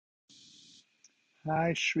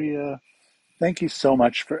Hi, Shreya. Thank you so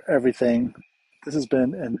much for everything. This has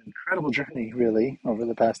been an incredible journey, really, over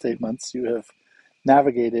the past 8 months. You have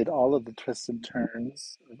navigated all of the twists and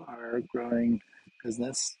turns of our growing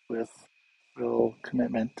business with real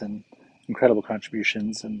commitment and incredible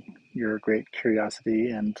contributions, and your great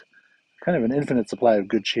curiosity and kind of an infinite supply of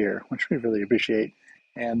good cheer, which we really appreciate.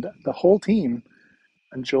 And the whole team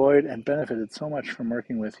enjoyed and benefited so much from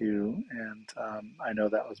working with you. And I know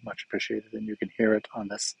that was much appreciated, and you can hear it on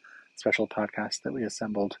this special podcast that we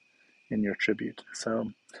assembled in your tribute.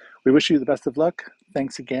 So we wish you the best of luck.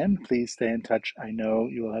 Thanks again. Please stay in touch. I know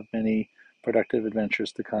you will have many productive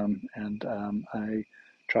adventures to come, and I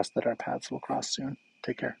trust that our paths will cross soon.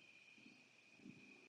 Take care.